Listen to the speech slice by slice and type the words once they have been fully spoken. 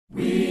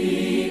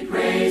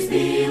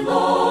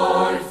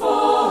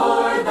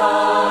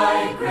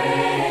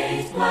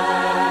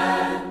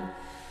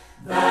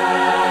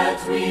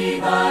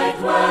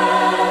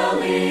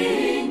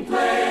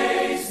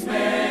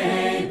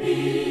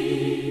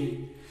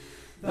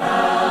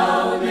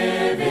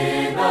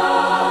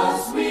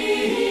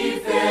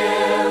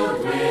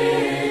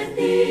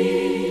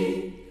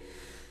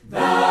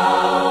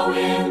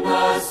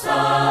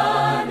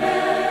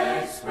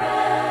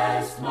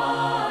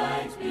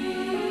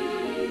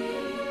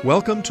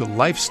Welcome to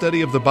Life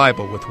Study of the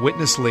Bible with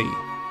Witness Lee,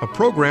 a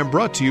program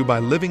brought to you by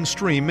Living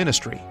Stream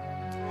Ministry.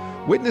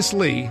 Witness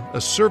Lee,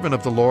 a servant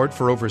of the Lord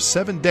for over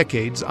 7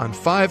 decades on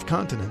 5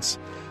 continents,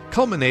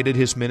 culminated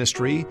his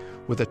ministry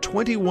with a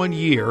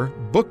 21-year,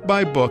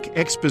 book-by-book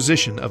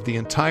exposition of the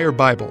entire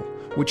Bible,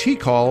 which he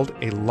called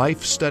a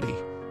life study.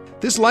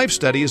 This life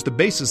study is the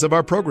basis of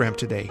our program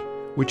today,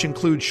 which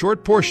includes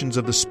short portions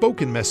of the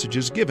spoken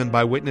messages given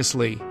by Witness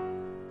Lee.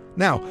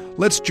 Now,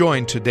 let's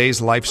join today's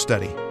life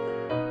study.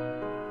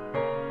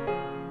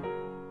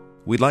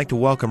 We'd like to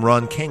welcome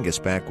Ron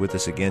Kangas back with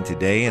us again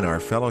today in our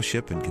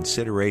fellowship and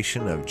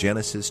consideration of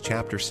Genesis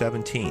chapter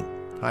 17.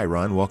 Hi,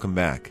 Ron. Welcome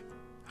back.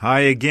 Hi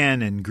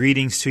again, and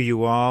greetings to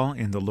you all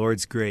in the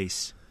Lord's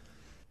grace.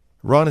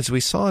 Ron, as we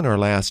saw in our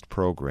last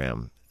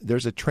program,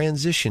 there's a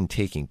transition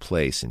taking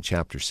place in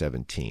chapter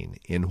 17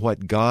 in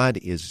what God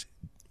is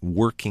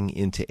working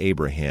into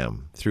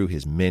Abraham through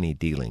his many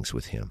dealings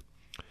with him.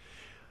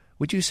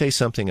 Would you say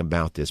something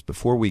about this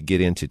before we get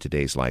into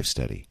today's life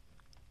study?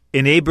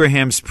 In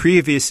Abraham's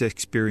previous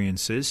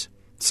experiences,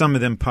 some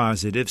of them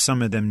positive,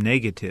 some of them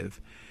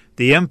negative,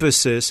 the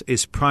emphasis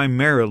is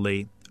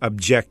primarily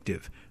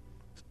objective,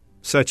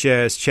 such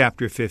as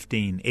chapter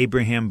 15.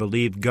 Abraham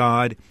believed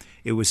God,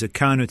 it was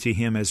accounted to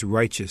him as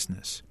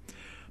righteousness.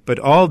 But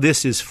all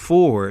this is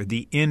for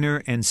the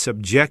inner and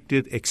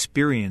subjective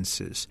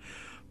experiences,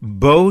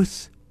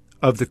 both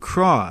of the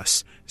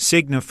cross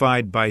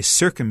signified by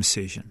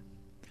circumcision,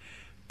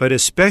 but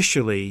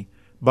especially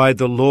by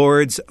the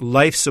Lord's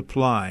life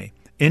supply,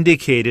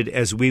 indicated,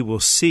 as we will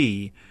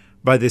see,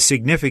 by the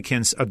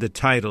significance of the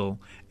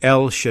title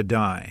El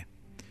Shaddai.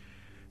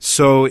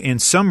 So, in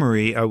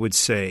summary, I would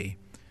say,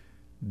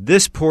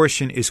 this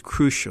portion is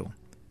crucial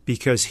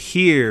because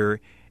here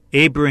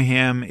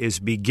Abraham is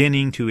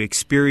beginning to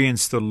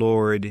experience the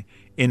Lord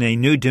in a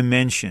new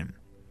dimension,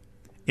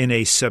 in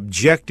a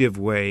subjective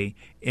way,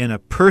 in a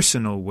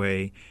personal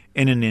way,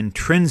 in an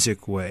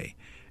intrinsic way.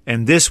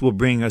 And this will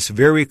bring us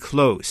very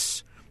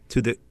close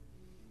to the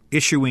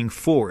issuing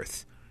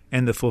forth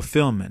and the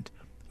fulfillment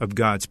of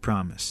God's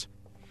promise.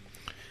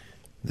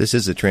 This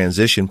is a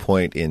transition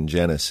point in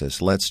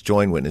Genesis. Let's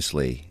join Witness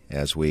Lee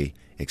as we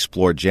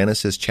explore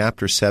Genesis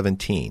chapter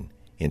 17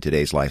 in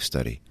today's life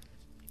study.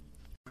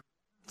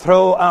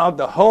 Throughout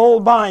the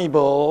whole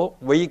Bible,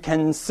 we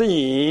can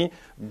see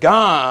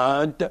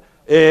God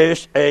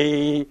is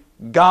a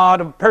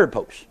God of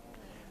purpose.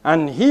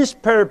 And His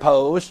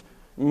purpose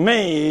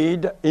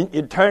made in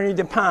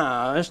eternity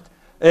past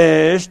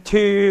is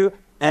to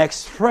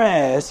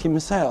express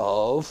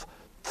Himself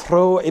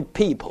through a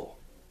people,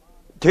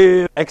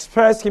 to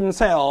express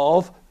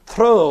Himself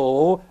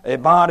through a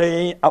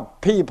body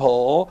of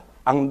people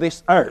on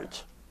this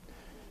earth.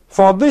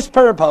 For this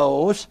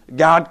purpose,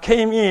 God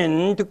came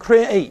in to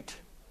create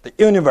the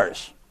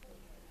universe.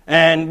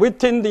 And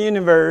within the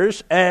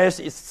universe, as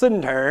its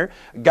center,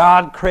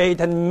 God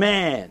created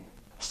man,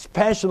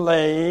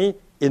 especially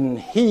in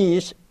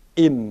His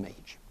image.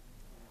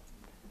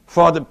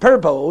 For the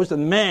purpose that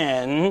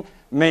man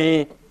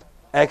may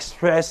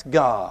express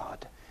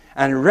God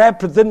and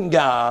represent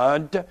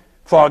God,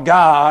 for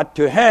God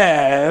to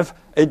have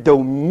a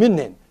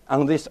dominion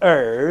on this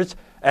earth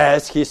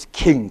as His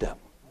kingdom.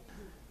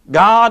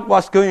 God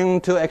was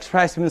going to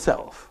express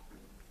Himself.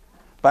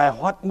 By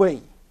what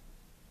way?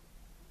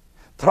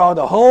 Throughout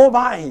the whole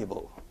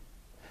Bible,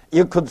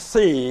 you could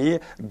see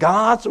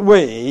God's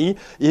way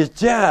is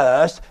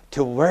just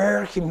to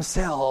work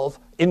Himself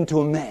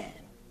into man.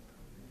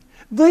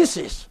 This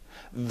is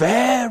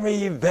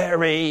very,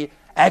 very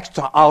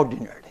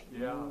extraordinary.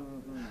 Yeah.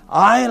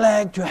 I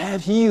like to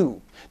have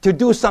you to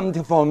do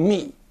something for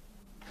me,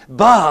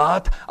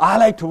 but I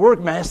like to work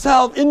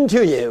myself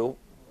into you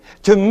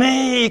to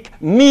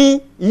make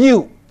me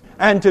you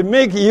and to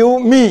make you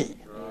me,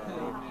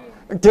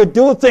 to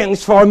do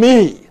things for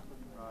me.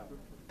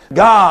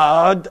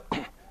 God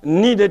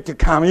needed to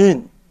come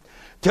in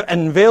to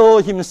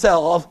unveil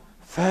Himself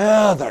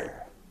further,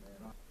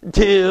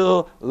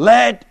 to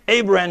let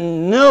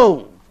Abraham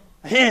know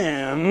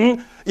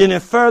Him in a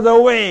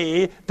further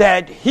way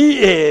that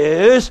He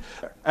is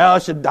El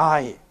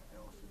Shaddai.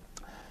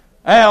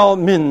 El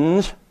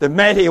means the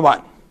mighty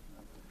one.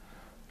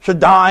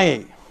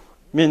 Shaddai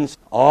means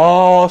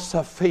all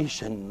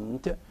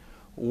sufficient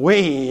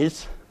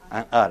with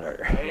an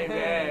other.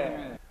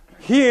 Amen.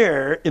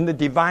 Here in the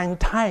divine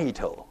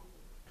title,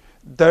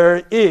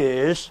 there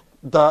is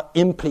the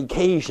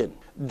implication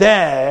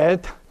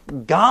that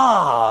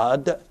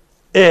God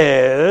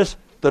is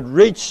the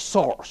rich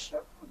source.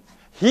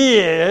 He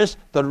is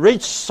the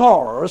rich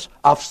source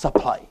of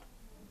supply.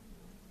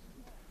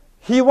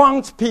 He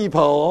wants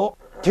people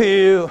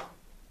to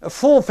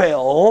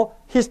fulfill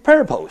His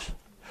purpose,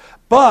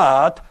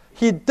 but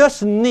He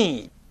doesn't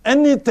need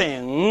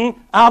anything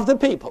of the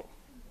people.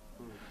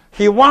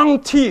 He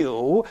wants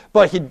you,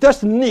 but He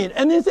doesn't need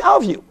anything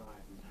of you.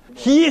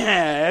 He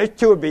has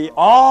to be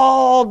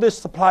all the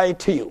supply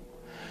to you.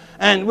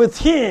 And with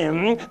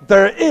Him,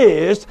 there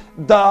is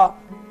the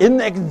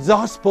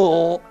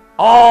inexhaustible,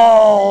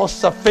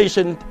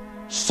 all-sufficient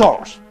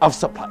source of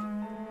supply.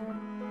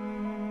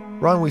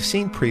 Ron, we've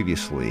seen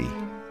previously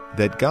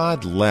that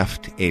God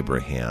left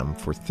Abraham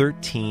for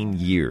 13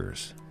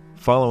 years,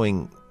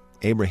 following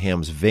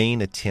Abraham's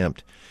vain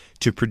attempt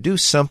to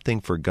produce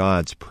something for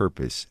God's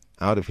purpose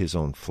out of his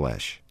own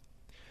flesh.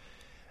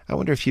 I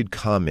wonder if you'd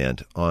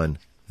comment on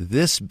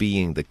this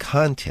being the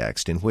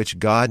context in which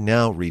God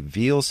now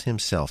reveals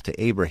himself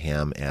to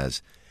Abraham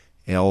as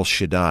El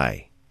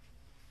Shaddai.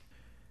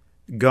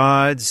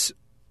 God's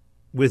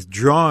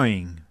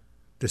withdrawing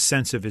the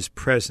sense of his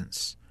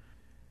presence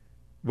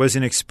was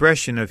an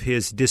expression of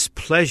his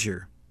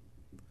displeasure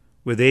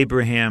with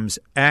Abraham's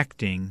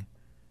acting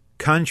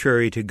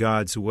contrary to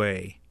God's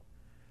way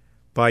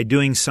by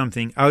doing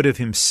something out of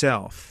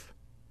himself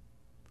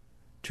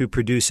to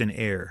produce an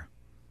heir.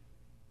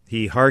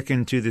 He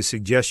hearkened to the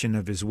suggestion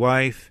of his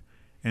wife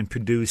and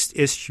produced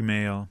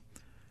Ishmael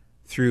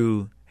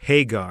through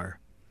Hagar.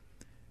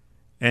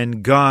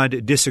 And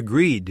God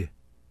disagreed.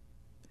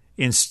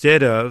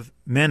 Instead of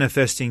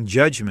manifesting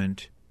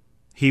judgment,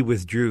 he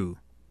withdrew.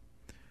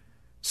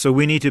 So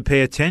we need to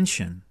pay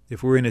attention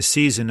if we're in a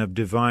season of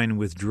divine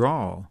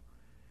withdrawal,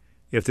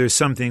 if there's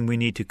something we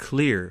need to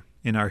clear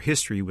in our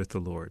history with the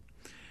Lord.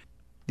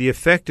 The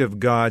effect of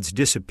God's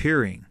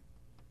disappearing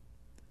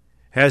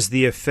has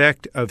the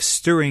effect of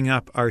stirring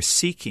up our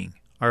seeking,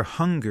 our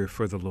hunger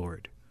for the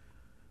Lord.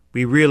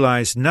 We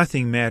realize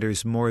nothing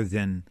matters more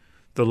than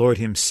the Lord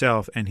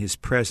himself and his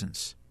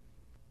presence.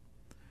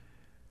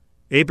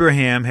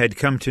 Abraham had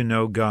come to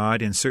know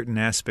God in certain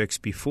aspects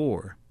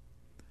before,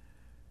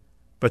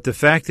 but the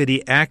fact that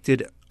he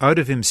acted out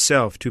of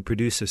himself to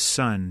produce a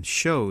son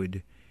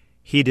showed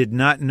he did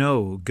not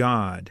know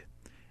God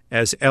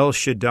as El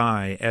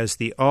Shaddai, as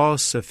the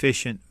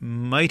all-sufficient,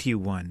 mighty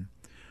one,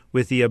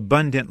 with the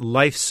abundant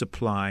life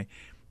supply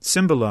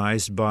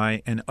symbolized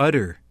by an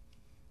udder.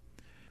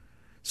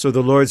 So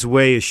the Lord's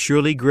way is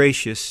surely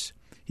gracious.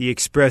 He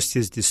expressed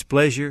his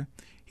displeasure,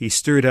 he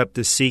stirred up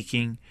the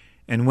seeking,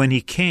 and when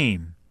he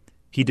came,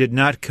 he did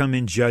not come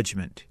in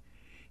judgment.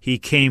 He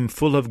came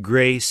full of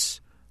grace,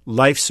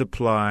 life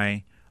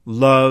supply,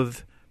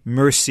 love,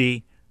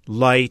 mercy,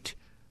 light,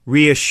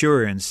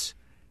 reassurance,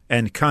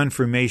 and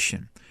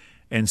confirmation.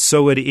 And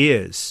so it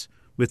is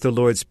with the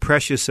Lord's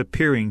precious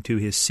appearing to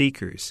his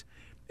seekers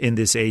in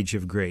this age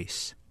of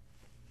grace.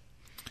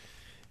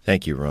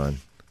 Thank you, Ron.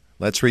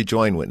 Let's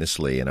rejoin Witness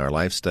Lee in our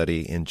life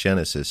study in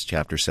Genesis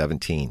chapter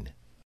 17.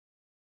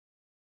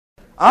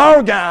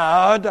 Our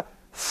God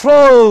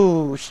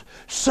flows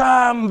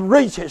some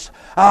riches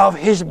of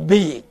his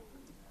being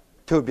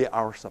to be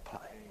our supply.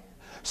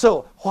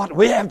 So what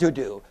we have to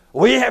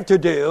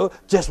do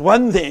just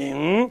one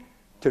thing,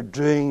 to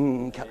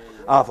drink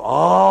of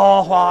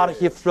all what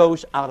he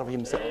flows out of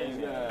himself.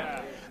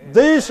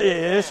 This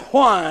is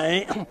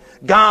why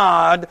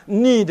God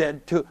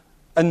needed to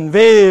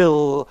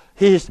unveil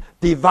his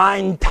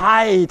divine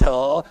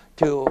title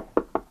to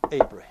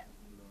Abraham.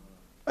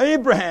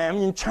 Abraham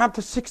in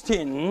chapter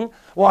 16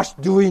 was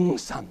doing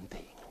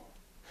something.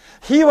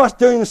 He was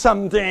doing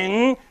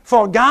something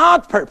for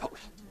God's purpose.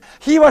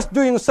 He was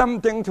doing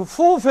something to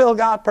fulfill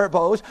God's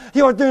purpose.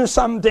 He was doing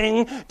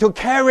something to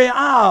carry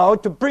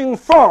out, to bring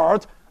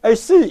forth a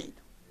seed.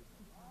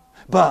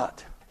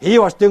 But he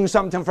was doing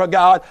something for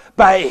God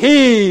by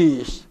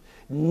his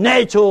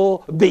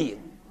natural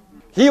being.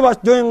 He was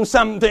doing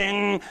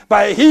something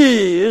by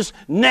his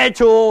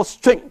natural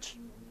strength.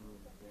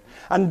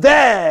 And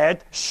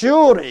that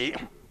surely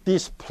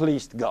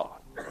displeased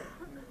God.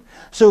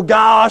 So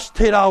God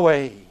stayed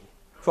away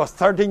for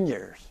 13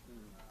 years.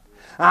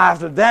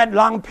 After that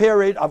long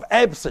period of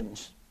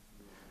absence,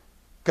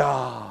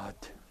 God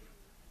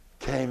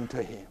came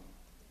to him.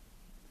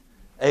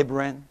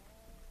 Abraham,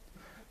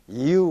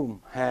 you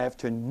have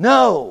to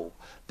know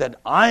that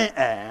I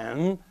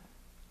am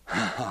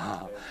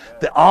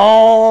the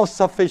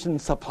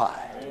all-sufficient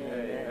supply.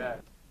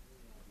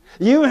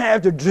 You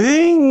have to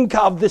drink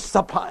of this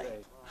supply.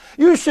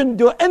 You shouldn't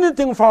do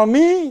anything for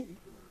me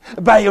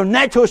by your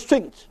natural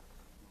strength.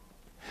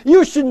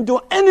 You shouldn't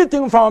do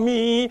anything for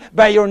me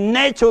by your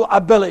natural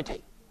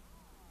ability.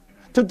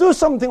 To do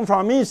something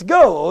for me is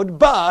good,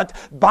 but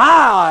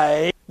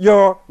by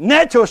your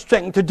natural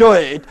strength to do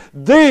it,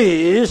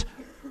 this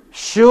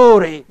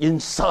surely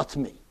insults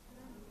me.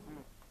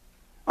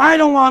 I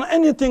don't want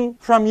anything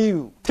from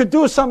you to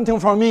do something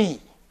for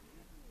me.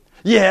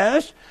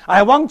 Yes,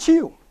 I want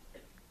you.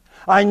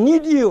 I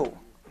need you.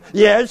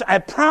 Yes, I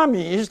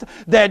promised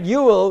that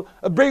you will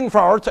bring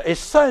forth a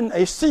son,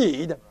 a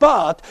seed,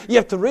 but you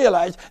have to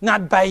realize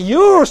not by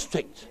your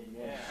strength,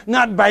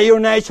 not by your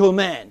natural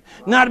man,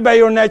 not by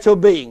your natural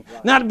being,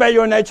 not by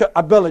your natural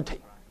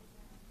ability.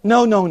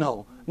 No,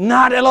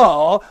 not at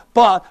all,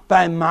 but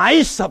by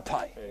my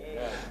supply.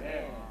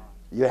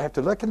 You have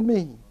to look at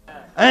me.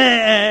 I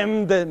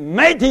am the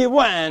mighty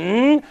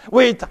one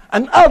with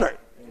an udder.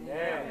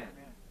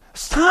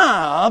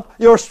 Stop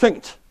your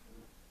strength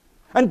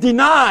and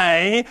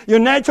deny your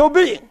natural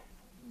being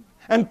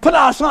and put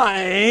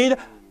aside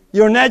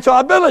your natural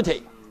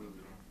ability.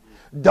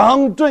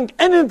 Don't drink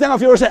anything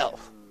of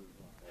yourself.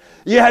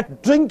 You have to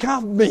drink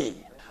of me.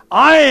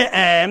 I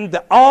am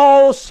the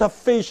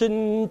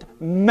all-sufficient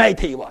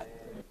mighty one.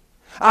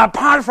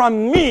 Apart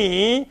from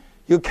me,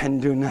 you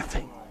can do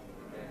nothing.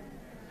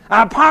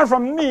 Apart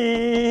from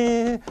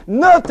me,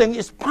 nothing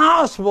is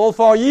possible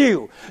for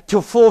you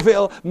to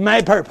fulfill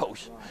my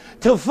purpose.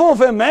 To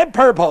fulfill my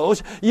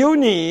purpose, you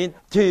need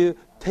to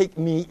take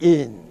me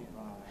in,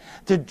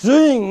 to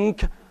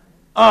drink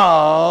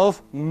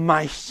of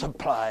my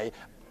supply.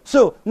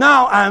 So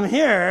now I'm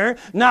here,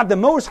 not the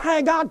Most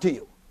High God to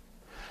you.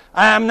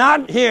 I am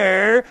not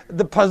here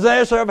the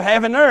possessor of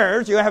heaven and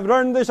earth. You have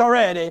learned this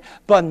already.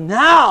 But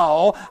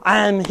now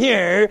I am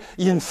here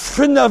in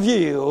front of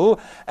you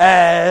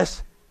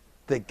as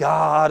the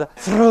God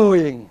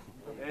flowing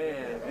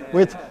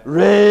with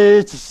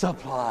rich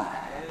supply.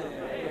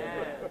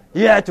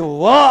 You have to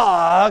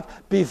walk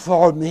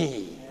before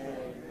me.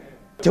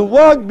 To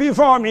walk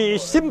before me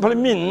simply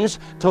means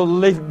to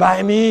live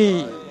by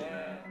me.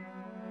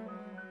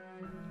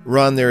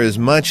 Ron, there is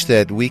much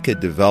that we could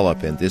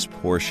develop in this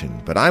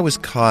portion, but I was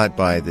caught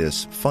by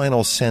this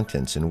final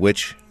sentence in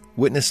which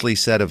Witness Lee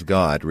said of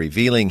God,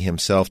 revealing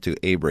himself to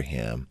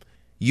Abraham,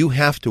 "You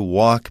have to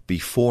walk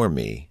before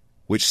me,"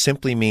 which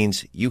simply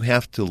means you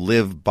have to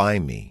live by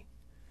me.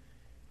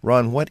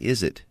 Ron, what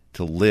is it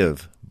to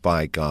live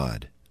by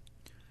God?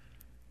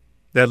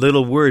 That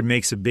little word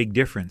makes a big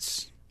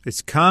difference.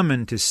 It's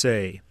common to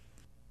say,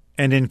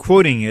 and in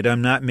quoting it,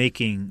 I'm not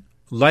making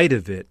light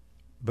of it,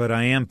 but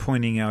I am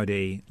pointing out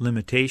a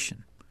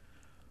limitation.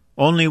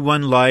 Only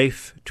one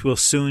life 'twill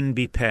soon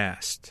be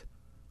past.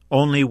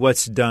 Only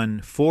what's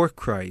done for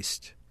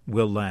Christ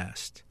will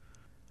last.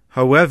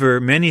 However,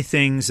 many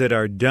things that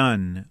are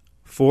done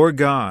for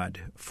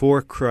God,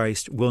 for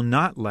Christ, will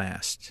not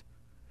last,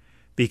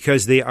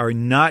 because they are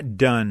not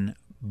done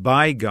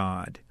by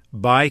God,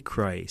 by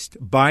Christ,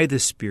 by the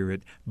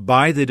Spirit,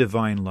 by the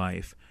divine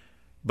life,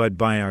 but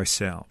by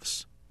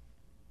ourselves.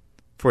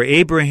 For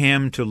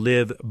Abraham to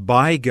live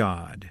by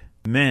God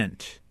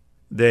meant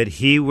that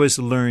he was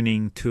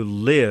learning to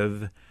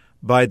live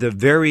by the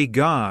very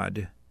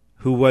God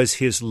who was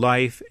his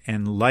life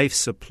and life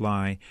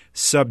supply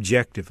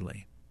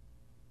subjectively.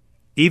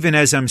 Even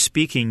as I'm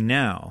speaking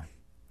now,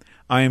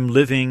 I am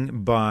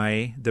living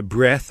by the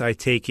breath I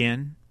take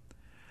in.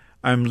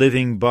 I'm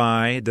living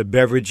by the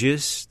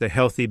beverages, the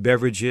healthy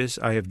beverages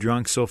I have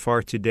drunk so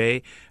far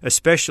today.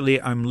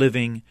 Especially, I'm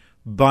living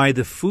by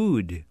the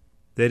food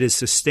that is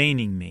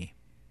sustaining me.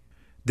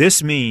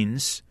 This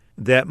means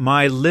that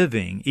my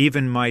living,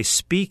 even my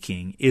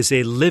speaking, is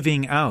a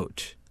living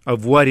out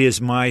of what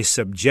is my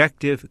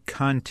subjective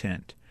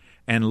content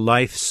and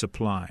life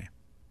supply.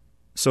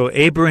 So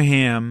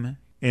Abraham,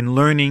 in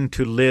learning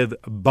to live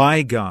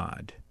by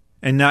God,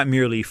 and not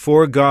merely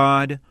for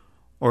God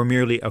or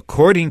merely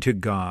according to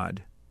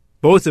God,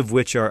 both of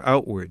which are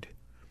outward,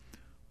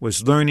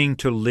 was learning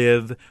to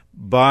live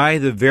by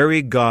the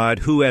very God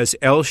who, as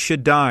El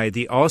Shaddai,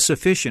 the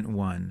all-sufficient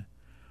one,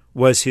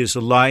 was his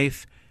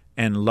life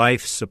and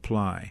life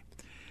supply.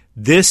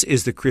 This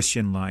is the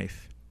Christian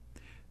life.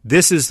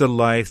 This is the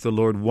life the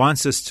Lord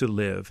wants us to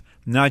live,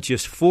 not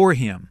just for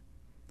him.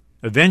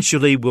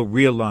 Eventually we'll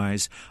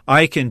realize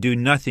I can do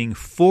nothing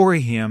for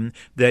him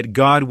that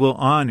God will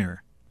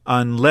honor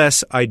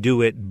unless I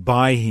do it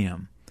by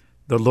him.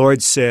 The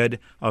Lord said,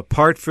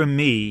 "Apart from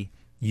me,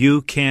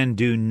 you can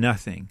do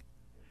nothing."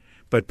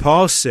 But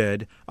Paul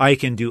said, "I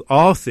can do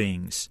all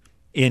things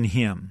in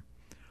him."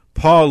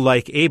 Paul,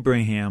 like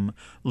Abraham,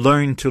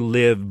 learned to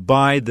live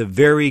by the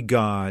very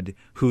God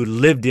who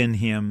lived in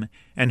him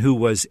and who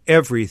was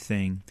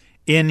everything,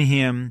 in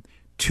him,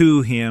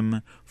 to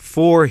him,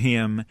 for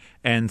him,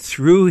 and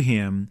through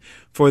him,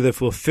 for the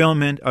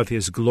fulfillment of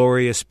his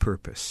glorious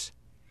purpose.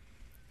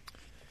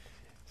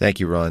 Thank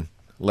you, Ron.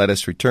 Let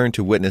us return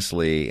to Witness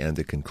Lee and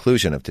the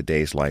conclusion of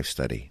today's life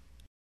study.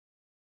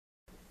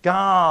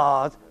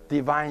 God's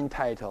divine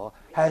title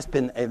has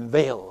been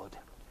unveiled.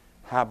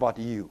 How about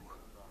you?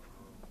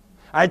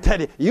 I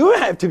tell you, you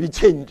have to be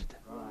changed.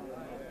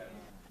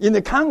 In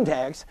the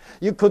context,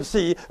 you could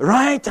see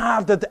right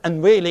after the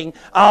unveiling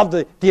of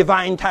the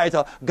divine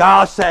title,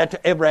 God said to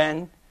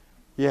Abraham,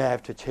 you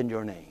have to change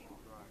your name.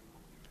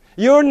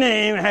 Your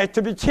name has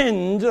to be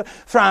changed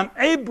from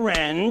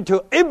Abraham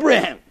to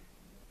Abraham.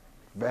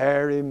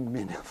 Very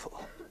meaningful.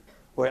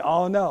 We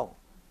all know.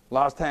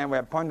 Last time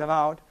we pointed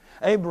out,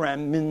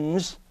 Abraham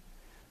means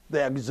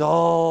the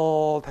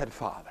exalted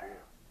father.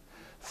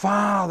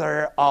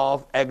 Father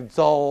of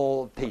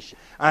exaltation.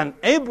 And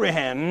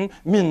Abraham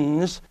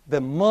means the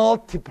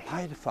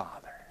multiplied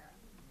father.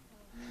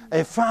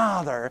 A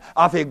father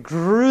of a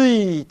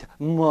great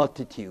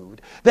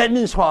multitude. That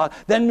means what?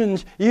 That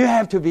means you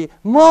have to be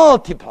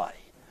multiplied.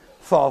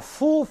 For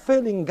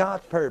fulfilling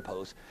God's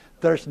purpose,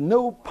 there's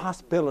no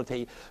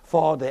possibility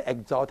for the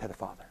exalted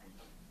father.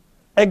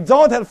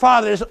 Exalted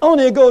father is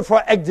only good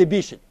for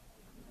exhibition.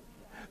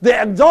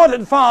 The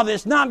exalted father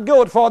is not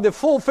good for the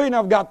fulfilling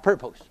of God's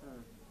purpose.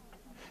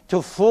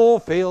 To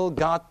fulfill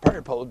God's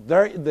purpose,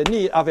 there is the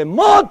need of a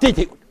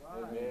multitude.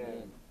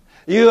 Amen.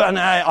 You and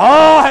I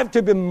all have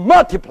to be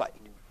multiplied.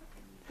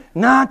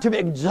 Not to be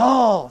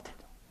exalted,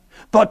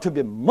 but to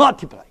be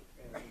multiplied.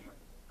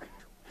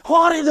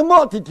 What is the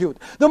multitude?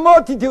 The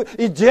multitude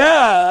is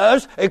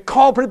just a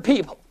corporate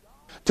people.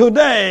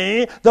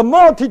 Today, the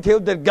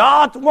multitude that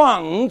God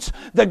wants,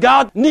 that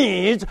God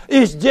needs,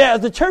 is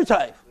just the church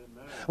life.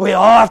 We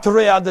all have to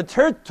realize the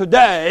church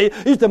today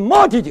is the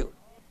multitude.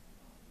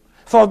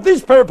 For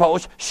this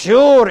purpose,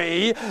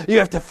 surely you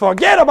have to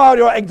forget about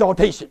your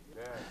exaltation.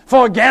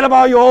 Forget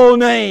about your own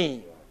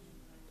name.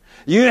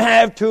 You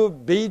have to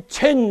be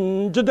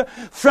changed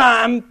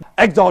from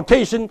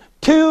exaltation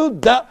to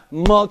the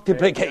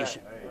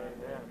multiplication.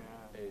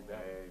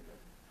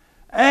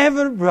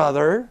 Every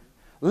brother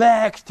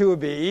likes to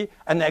be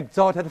an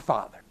exalted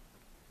father,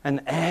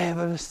 and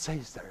every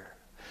sister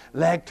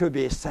likes to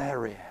be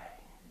Sarai.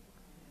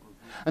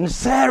 And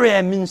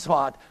Sarai means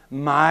what?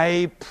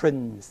 My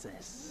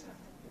princess,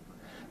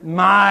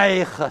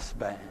 my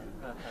husband,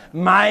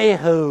 my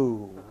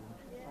home,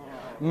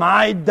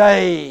 my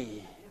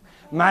day,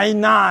 my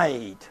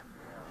night,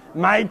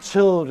 my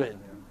children,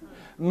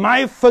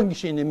 my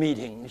function in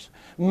meetings,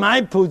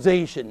 my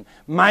position,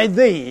 my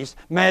this,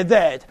 my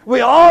that. We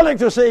all like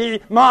to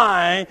say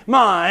my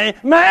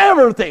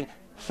everything.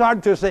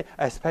 Start to say,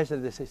 especially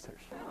the sisters.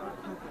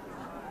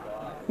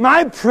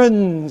 My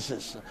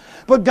princess.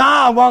 But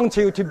God wants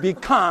you to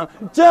become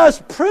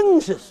just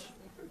princess.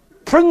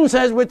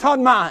 Princess without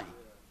mind.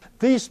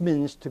 This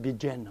means to be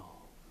general.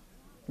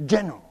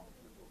 General.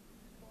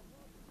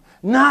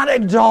 Not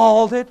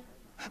exalted,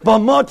 but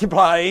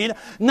multiplied.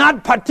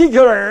 Not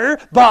particular,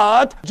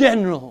 but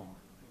general.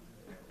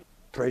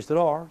 Praise the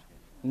Lord.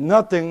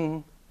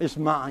 Nothing is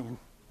mine.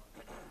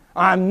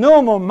 I am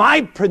no more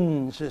my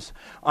princess.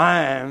 I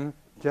am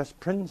just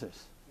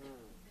princess.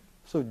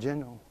 So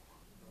general.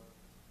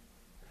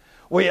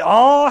 We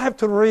all have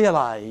to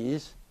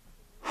realize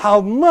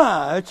how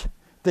much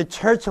the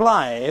church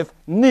life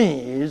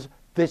needs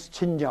this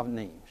change of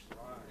names.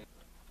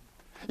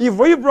 If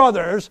we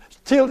brothers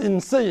still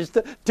insist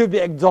to be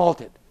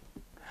exalted,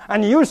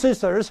 and you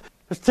sisters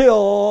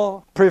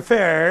still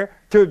prefer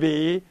to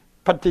be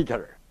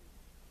particular,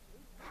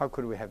 how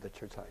could we have the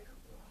church life?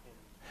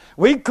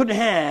 We could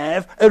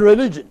have a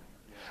religion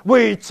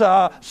with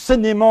a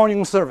Sunday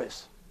morning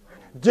service,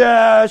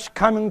 just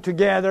coming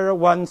together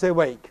once a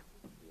week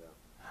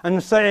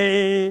and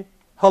say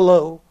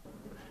hello,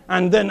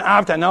 and then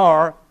after an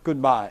hour,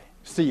 goodbye,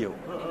 see you.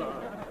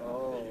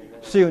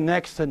 See you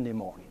next Sunday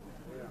morning.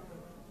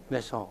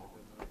 That's all.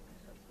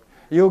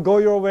 You go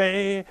your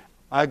way,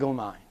 I go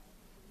mine.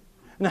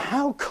 Now,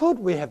 how could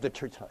we have the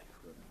church life?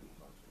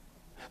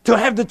 To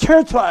have the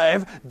church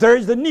life, there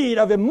is the need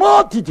of a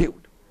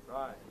multitude.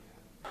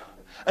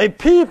 A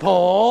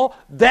people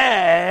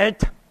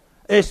that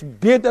is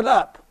built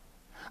up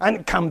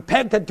and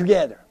compacted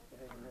together.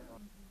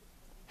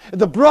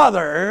 The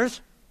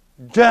brothers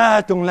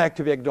just don't like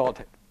to be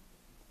exalted.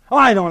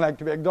 I don't like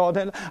to be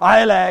exalted.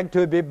 I like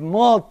to be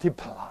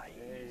multiplied.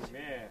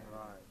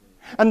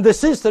 And the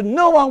sister,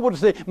 no one would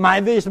say, my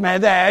this, my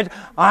that.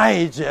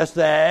 I just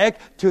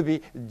like to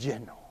be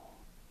general.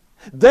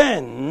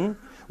 Then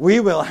we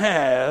will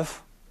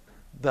have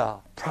the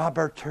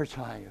proper church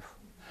life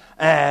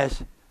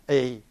as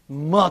a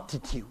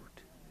multitude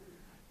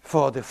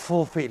for the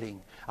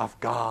fulfilling of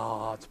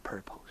God's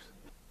purpose.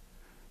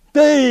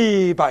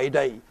 Day by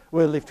day,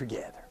 we'll live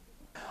together.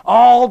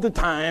 All the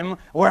time,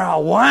 we are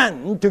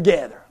one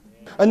together.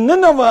 And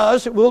none of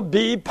us will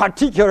be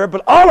particular,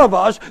 but all of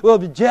us will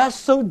be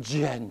just so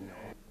general.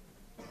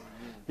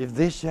 Is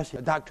this just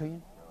a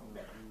doctrine?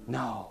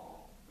 No.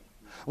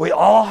 We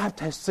all have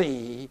to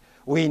see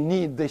we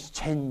need this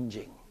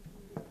changing.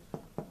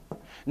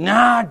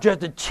 Not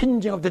just the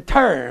changing of the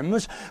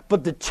terms,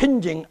 but the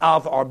changing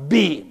of our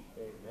being.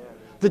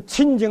 The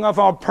changing of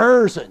our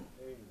person.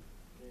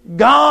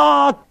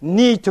 God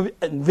needs to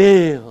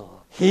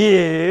unveil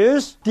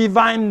His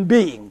divine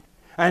being.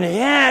 And He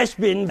has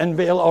been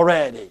unveiled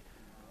already.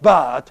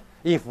 But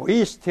if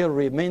we still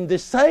remain the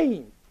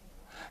same,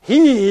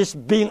 He is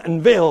being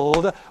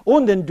unveiled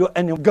only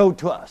to go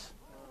to us.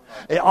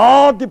 It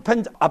all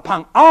depends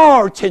upon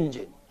our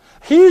changing.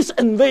 His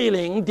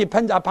unveiling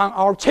depends upon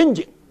our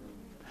changing.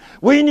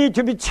 We need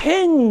to be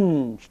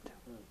changed.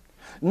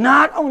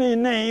 Not only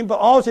in name, but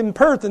also in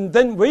person.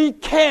 Then we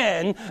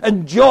can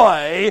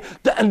enjoy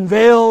the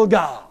unveiled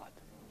God.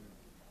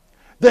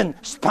 Then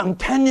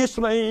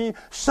spontaneously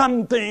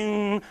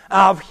something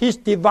of His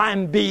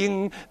divine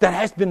being that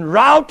has been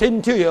wrought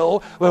into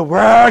you will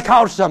work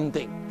out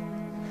something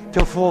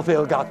to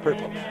fulfill God's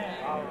purpose.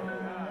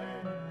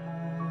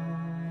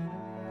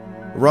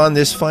 Ron,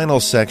 this final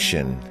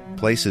section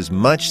places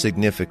much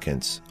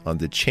significance on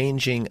the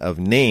changing of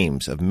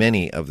names of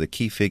many of the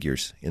key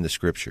figures in the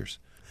Scriptures.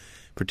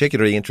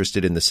 Particularly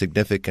interested in the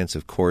significance,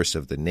 of course,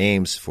 of the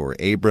names for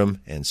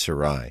Abram and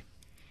Sarai.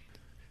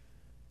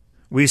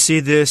 We see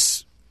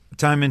this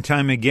time and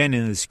time again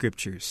in the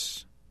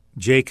Scriptures.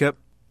 Jacob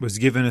was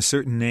given a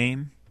certain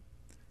name.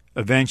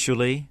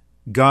 Eventually,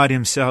 God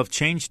Himself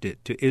changed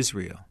it to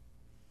Israel.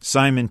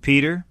 Simon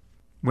Peter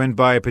went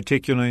by a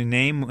particular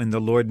name when the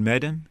Lord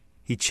met him.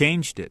 He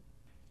changed it.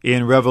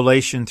 In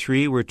Revelation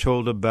 3, we're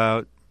told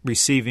about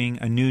receiving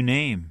a new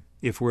name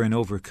if we're an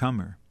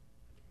overcomer.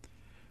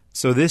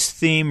 So this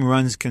theme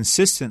runs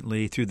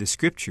consistently through the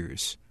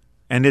Scriptures,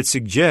 and it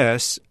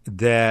suggests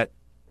that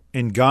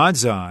in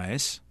God's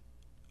eyes,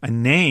 a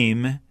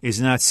name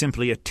is not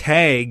simply a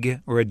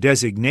tag or a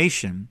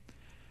designation,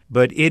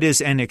 but it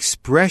is an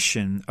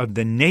expression of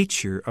the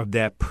nature of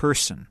that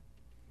person.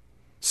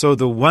 So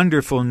the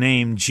wonderful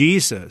name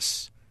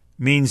Jesus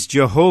means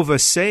Jehovah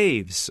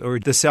saves, or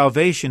the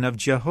salvation of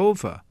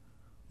Jehovah.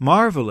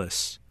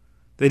 Marvelous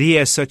that he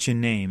has such a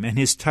name, and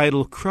his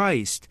title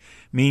Christ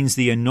means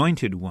the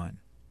Anointed One.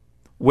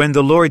 When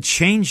the Lord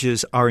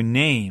changes our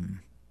name,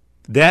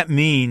 that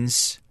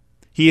means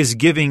he is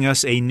giving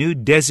us a new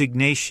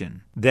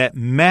designation that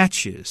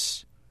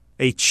matches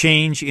a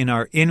change in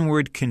our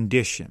inward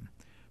condition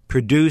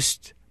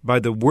produced by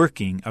the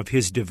working of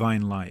his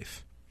divine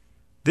life.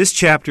 This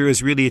chapter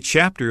is really a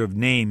chapter of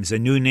names, a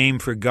new name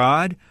for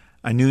God,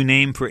 a new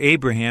name for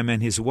Abraham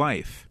and his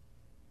wife.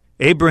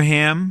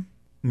 Abraham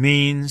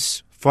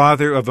means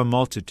father of a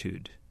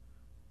multitude.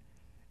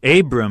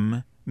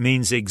 Abram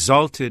means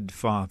exalted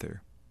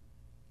father.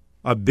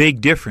 A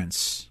big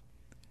difference.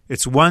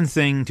 It's one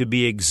thing to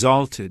be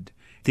exalted.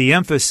 The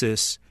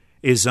emphasis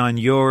is on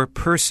your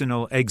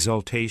personal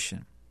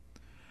exaltation.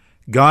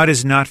 God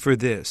is not for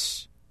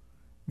this.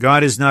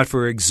 God is not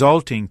for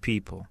exalting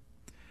people,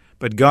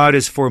 but God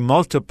is for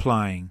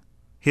multiplying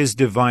his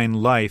divine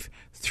life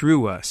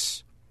through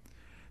us.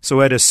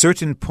 So at a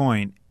certain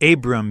point,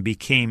 Abram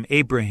became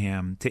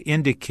Abraham to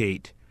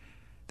indicate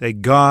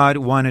that God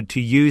wanted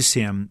to use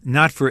him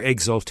not for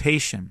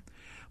exaltation,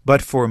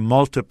 but for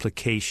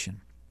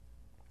multiplication.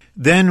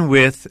 Then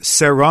with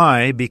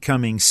Sarai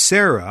becoming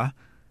Sarah,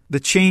 the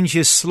change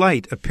is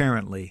slight,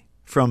 apparently,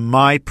 from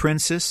my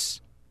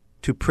princess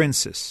to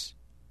princess.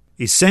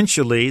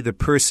 Essentially, the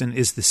person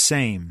is the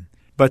same,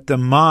 but the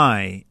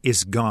my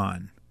is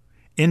gone,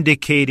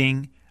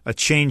 indicating a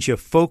change of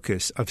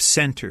focus, of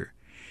center.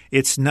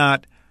 It's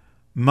not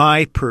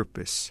my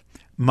purpose,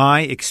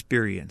 my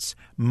experience,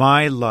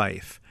 my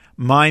life,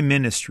 my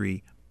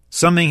ministry.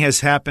 Something has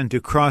happened to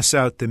cross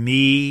out the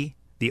me,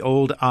 the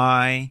old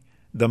I,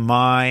 the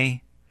my,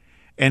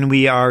 and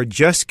we are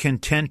just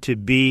content to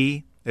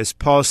be, as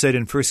Paul said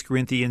in 1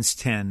 Corinthians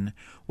 10,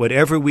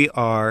 whatever we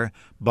are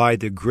by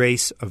the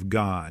grace of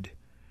God.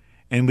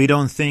 And we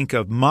don't think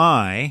of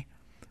my,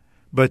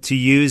 but to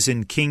use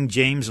in King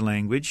James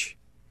language,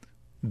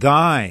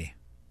 thy,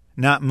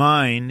 not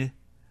mine,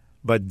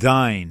 but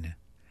thine.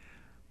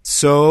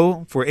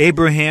 So, for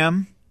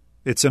Abraham,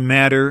 it's a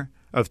matter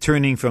of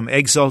turning from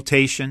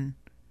exaltation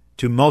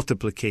to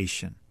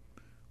multiplication.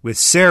 With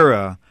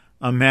Sarah,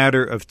 a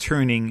matter of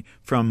turning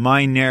from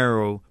my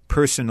narrow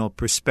personal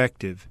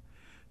perspective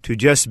to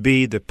just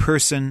be the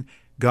person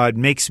God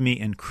makes me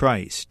in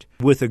Christ,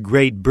 with a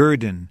great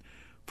burden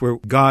for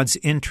God's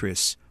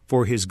interests,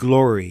 for his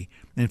glory,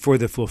 and for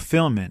the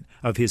fulfillment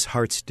of his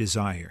heart's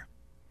desire.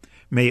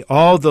 May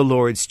all the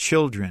Lord's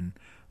children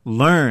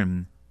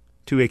learn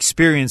to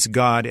experience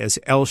God as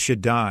El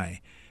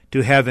Shaddai,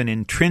 to have an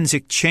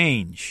intrinsic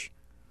change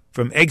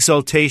from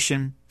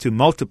exaltation to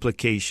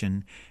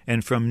multiplication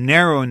and from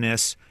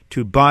narrowness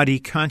to body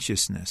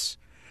consciousness,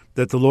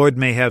 that the Lord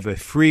may have a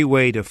free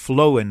way to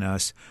flow in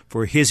us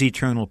for his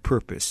eternal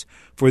purpose.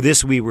 For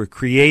this we were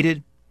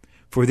created,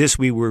 for this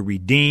we were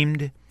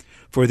redeemed,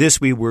 for this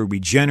we were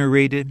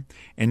regenerated,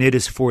 and it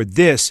is for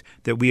this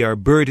that we are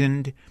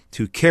burdened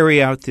to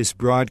carry out this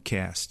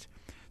broadcast,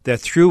 that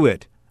through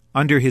it,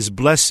 under his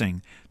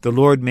blessing, the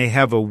Lord may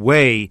have a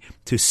way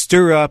to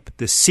stir up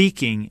the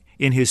seeking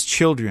in his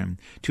children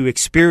to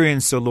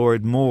experience the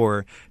Lord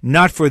more,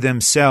 not for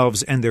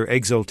themselves and their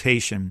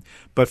exaltation,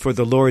 but for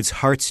the Lord's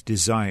heart's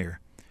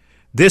desire.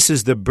 This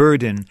is the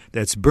burden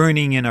that's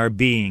burning in our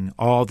being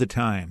all the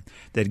time,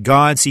 that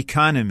God's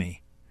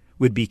economy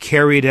would be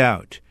carried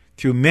out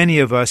through many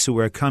of us who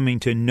are coming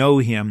to know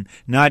him,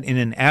 not in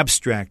an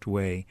abstract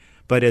way,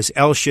 but as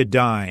El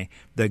Shaddai,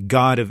 the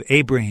God of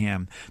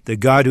Abraham, the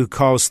God who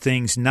calls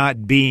things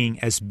not being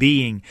as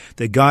being,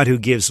 the God who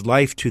gives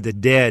life to the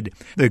dead,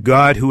 the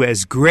God who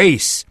as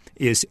grace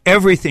is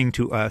everything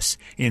to us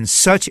in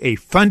such a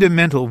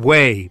fundamental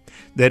way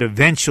that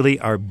eventually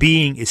our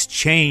being is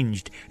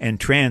changed and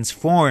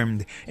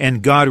transformed,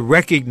 and God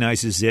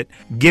recognizes it,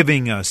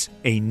 giving us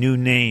a new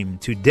name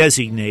to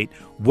designate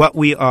what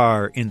we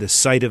are in the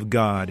sight of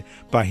God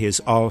by his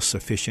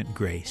all-sufficient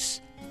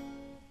grace.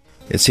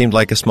 It seemed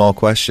like a small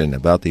question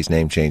about these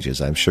name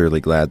changes. I'm surely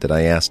glad that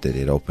I asked it.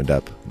 It opened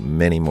up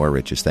many more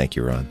riches. Thank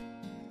you, Ron.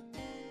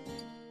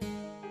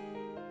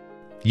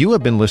 You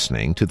have been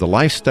listening to the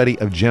Life Study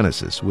of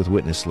Genesis with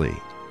Witness Lee.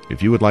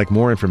 If you would like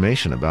more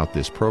information about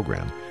this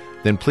program,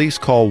 then please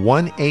call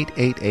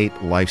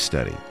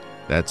 1-888-LIFE-STUDY.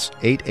 That's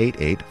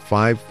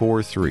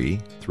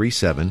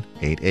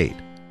 888-543-3788.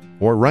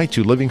 Or write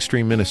to Living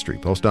Stream Ministry,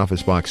 Post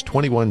Office Box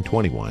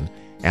 2121,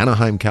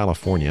 Anaheim,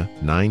 California,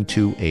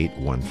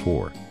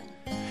 92814.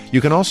 You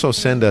can also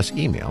send us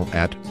email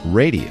at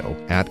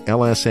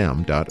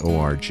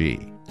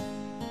radio@lsm.org.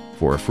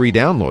 For a free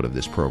download of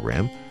this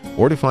program,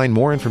 or to find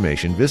more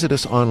information, visit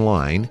us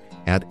online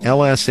at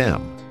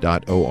lsm.org.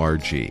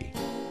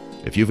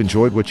 If you've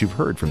enjoyed what you've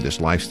heard from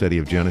this life study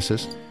of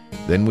Genesis,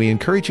 then we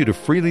encourage you to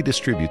freely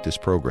distribute this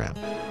program.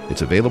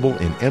 It's available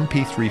in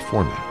MP3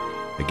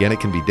 format. Again, it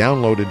can be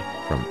downloaded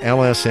from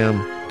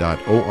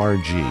lsm.org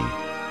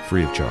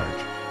free of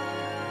charge.